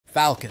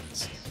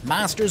Falcons,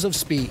 masters of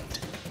speed.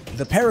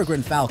 The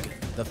peregrine falcon,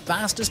 the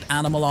fastest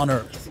animal on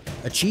Earth,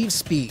 achieves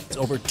speeds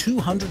over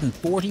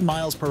 240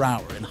 miles per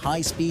hour in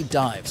high-speed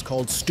dives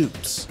called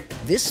stoops.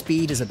 This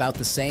speed is about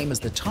the same as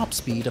the top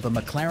speed of a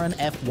McLaren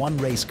F1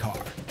 race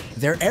car.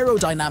 Their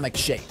aerodynamic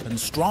shape and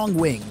strong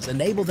wings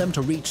enable them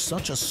to reach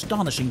such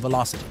astonishing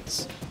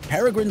velocities.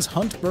 Peregrines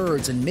hunt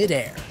birds in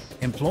mid-air,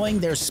 employing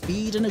their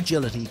speed and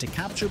agility to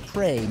capture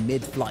prey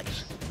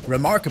mid-flight.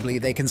 Remarkably,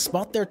 they can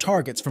spot their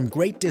targets from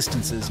great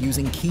distances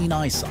using keen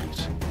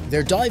eyesight.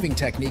 Their diving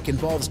technique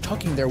involves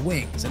tucking their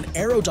wings and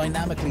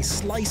aerodynamically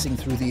slicing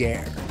through the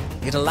air.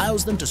 It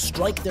allows them to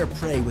strike their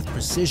prey with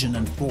precision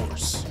and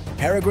force.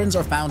 Peregrines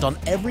are found on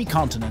every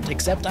continent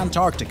except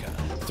Antarctica,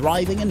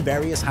 thriving in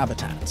various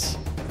habitats.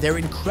 Their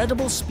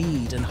incredible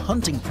speed and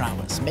hunting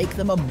prowess make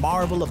them a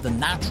marvel of the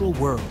natural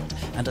world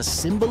and a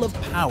symbol of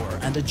power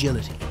and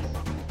agility.